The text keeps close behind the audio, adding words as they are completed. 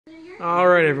All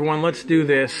right, everyone, let's do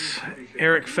this.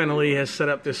 Eric Fennelly has set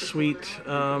up this sweet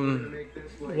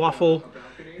waffle,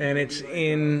 and it's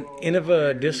in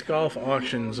Innova Disc Golf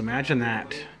Auctions. Imagine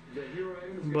that.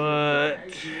 But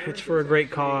it's for a great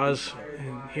cause.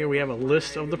 And here we have a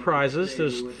list of the prizes.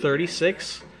 There's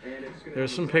 36.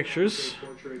 There's some pictures.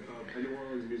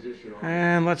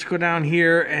 And let's go down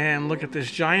here and look at this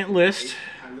giant list.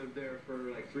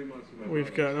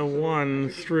 We've got a 1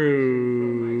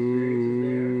 through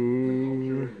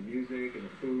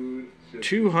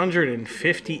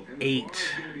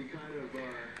 258.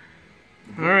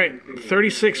 All right,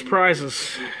 36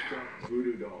 prizes.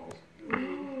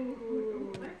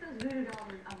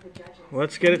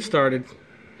 Let's get it started.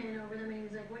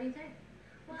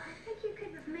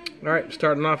 All right,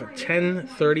 starting off at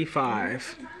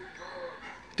 10:35.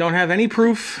 Don't have any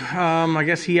proof. I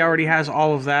guess he already has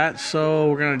all of that, so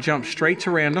we're going to jump straight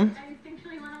to random.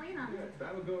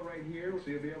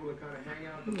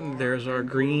 There's our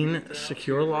green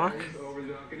secure lock.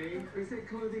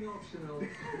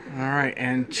 All right,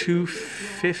 and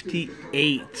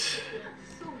 258.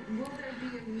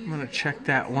 I'm going to check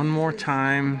that one more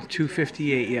time.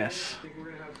 258, yes.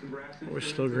 We're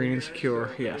still green and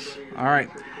secure, yes. All right,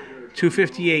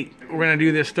 258. We're going to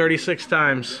do this 36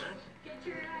 times.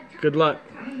 Good luck.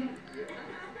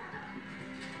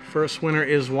 First winner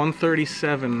is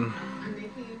 137.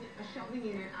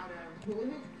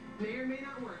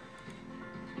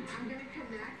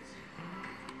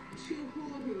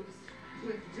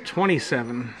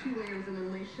 27.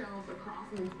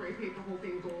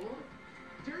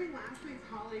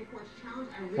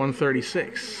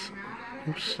 136.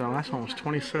 Oops, the last one was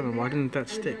 27. Why didn't that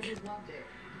stick?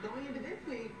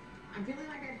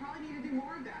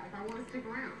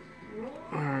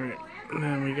 Alright, and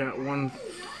then we got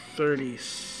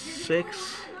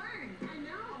 136.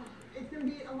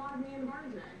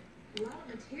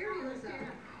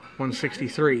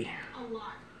 163.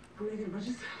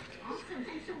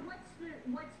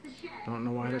 Don't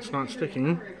know why that's not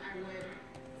sticking.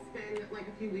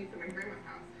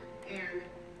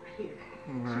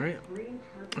 Alright,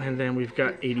 and then we've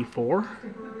got 84.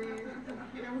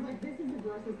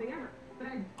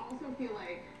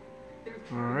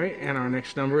 Alright, and our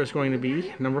next number is going to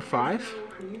be number 5.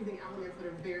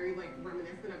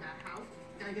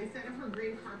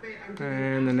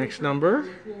 And the next number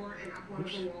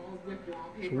is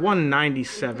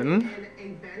 197.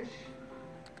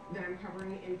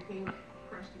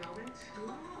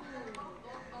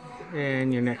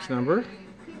 And your next number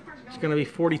is going to be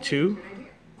 42.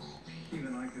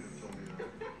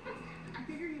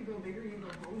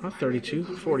 Not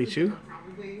 32, 42.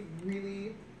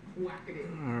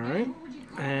 Alright,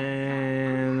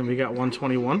 and we got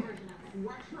 121.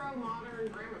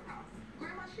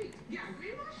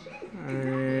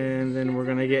 And then we're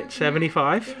going to get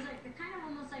 75.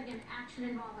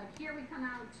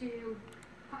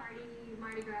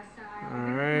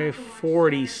 Alright,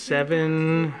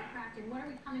 47.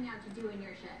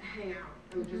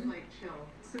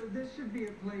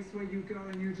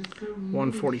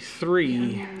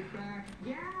 143.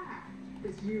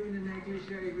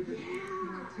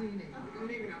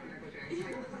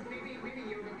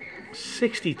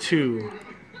 62.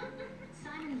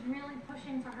 Simon's really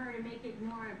pushing for her to make it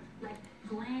more like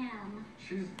glam.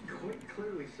 She's quite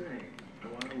clearly saying, I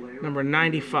want to lay Number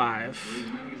 95.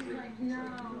 No,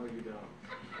 you don't.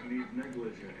 You need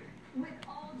negligee. with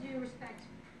all due respect,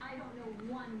 I don't know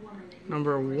one woman that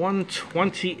Number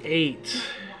 128.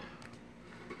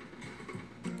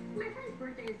 My friend's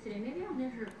birthday is today. Maybe I'll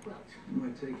knit her a quilt. It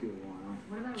might take you a while.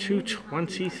 What about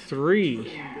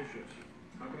 223.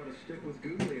 How about a stick with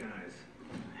googly eyes?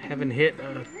 Haven't hit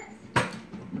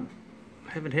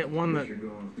one that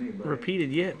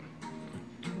repeated yet.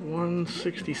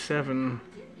 167.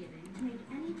 Make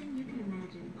anything you can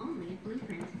imagine, only at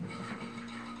Blueprint.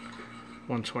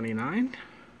 129.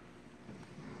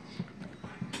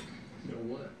 No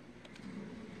what?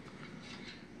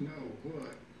 No,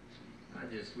 what? I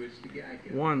just switched to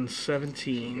Geico.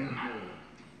 117.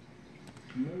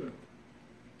 Mother.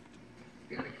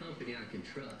 Got a company I can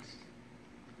trust.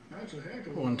 That's a heck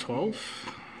of a 112.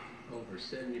 Over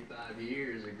 75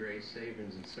 years of great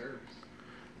savings and service.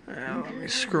 Let me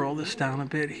scroll this down a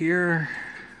bit here.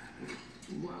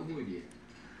 Why would you?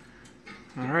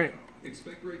 All right.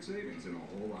 Expect great savings and a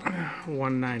whole lot.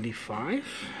 195.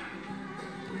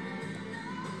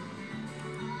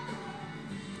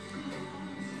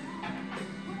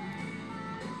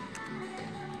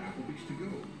 Applebee's to go.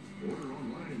 Order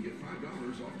online and get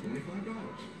 $5 off $25. Now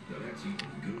that's even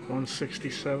good.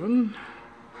 167.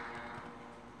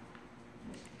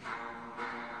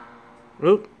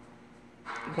 Oop.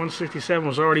 167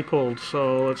 was already pulled,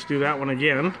 so let's do that one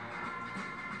again.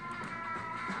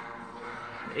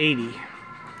 80.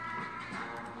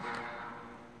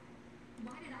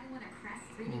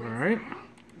 All right.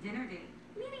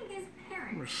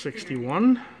 Number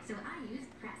 61. So I use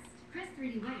Crest. Crest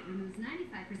 3D White removes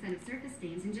 95% of surface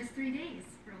stains in just 3 days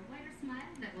for a whiter smile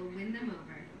that will win them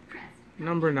over. Crest.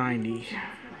 Number 90.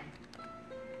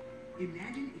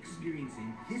 Imagine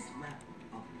experiencing this level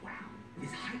of wow,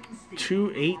 this heightened state.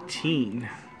 218.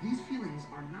 These feelings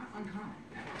are not uncommon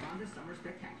at the Honda Summer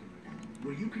Spectacular event,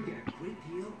 where you could get a great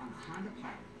deal on the Honda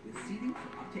Pilot with seating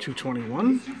for up to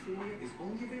 221. This euphoria is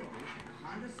only available at the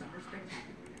Honda Summer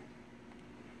Spectacular event.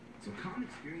 So come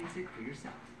experience it for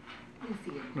yourself.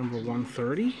 Number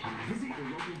 130. Visit your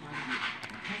local Honda dealer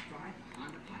and test drive the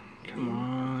Honda Pilot. Come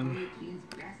on. 2018's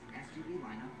best SUV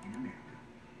lineup in America.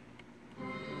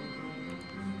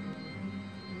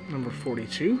 Number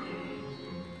 42.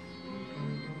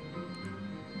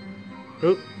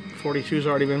 Oop, 42's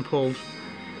already been pulled.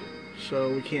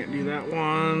 So we can't do that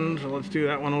one. So let's do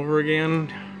that one over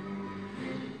again.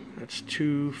 That's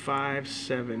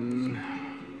 257.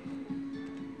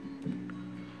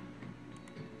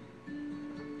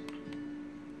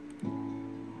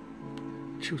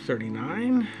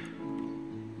 $239.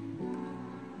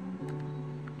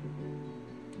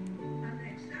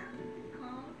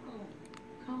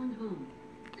 Calling home.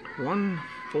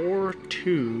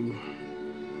 142.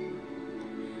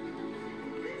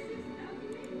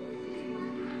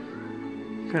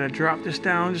 Gotta drop this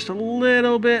down just a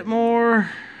little bit more.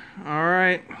 All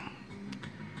right.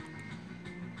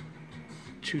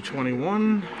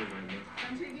 221.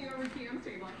 I'm taking over Cam's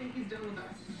table. I think he's done with us.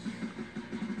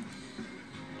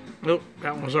 Nope,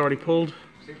 that one was already pulled.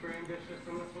 Super ambitious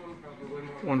on this one, probably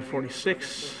more.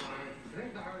 146. I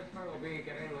think the hardest part will be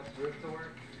getting this roof to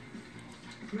work.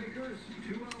 Makers,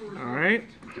 2 hours. All right.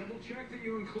 Double check that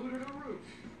you included a roof.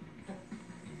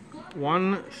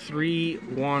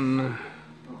 131.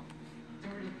 So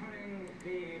we're just putting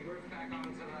the roof back onto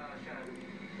the shed.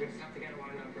 We just have to get it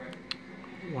lined up right.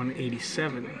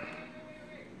 187. Is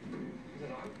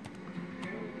it on?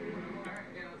 Alright,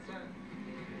 yeah, let's set.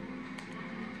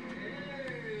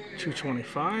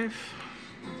 225.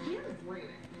 He is bringing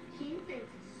it. He thinks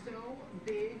so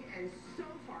big and so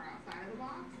far outside of the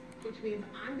box, which means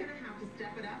I'm going to have to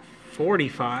step it up.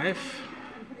 45.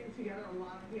 I'm putting together a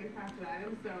lot of handcrafted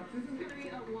items, so this is going to be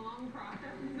a long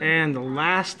process. And the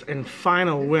last and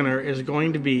final winner is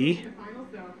going to be The final,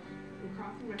 so we're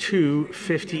crossing my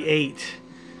 258.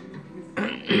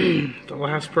 The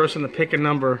last person to pick a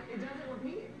number. It doesn't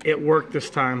repeat. It worked this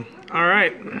time. All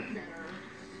right.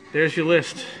 There's your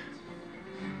list.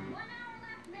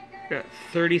 Got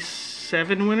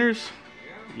 37 winners.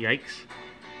 Yikes.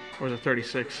 Or was it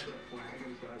 36?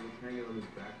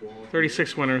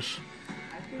 36 winners.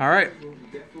 All right.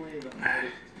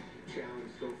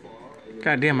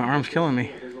 God damn, my arm's killing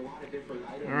me.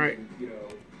 All right.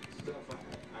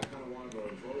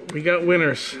 We got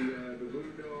winners.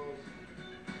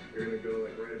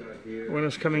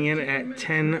 Winners coming in at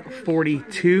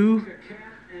 10:42.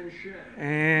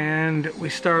 And we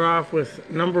start off with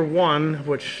number 1,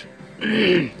 which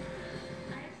is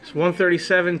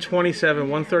 137, 27,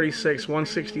 136,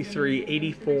 163,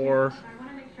 84,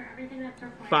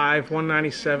 5,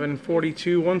 197,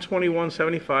 42, 121,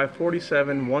 75,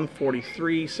 47,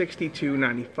 143, 62,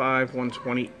 95,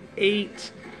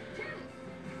 128,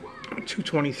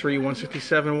 223,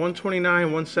 167, 129,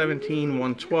 117,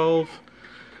 112,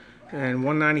 and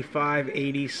 195,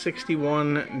 80,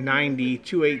 61, 90,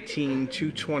 218,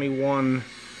 221,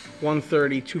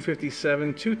 130,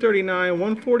 257, 239,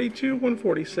 142,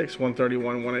 146,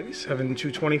 131, 187,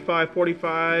 225,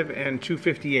 45, and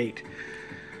 258.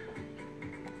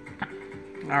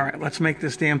 All right, let's make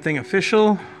this damn thing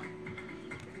official.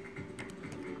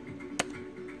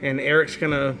 And Eric's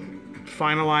gonna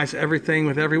finalize everything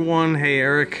with everyone. Hey,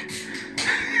 Eric.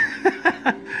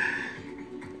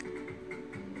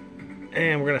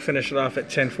 And we're gonna finish it off at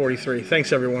 10:43.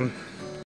 Thanks, everyone.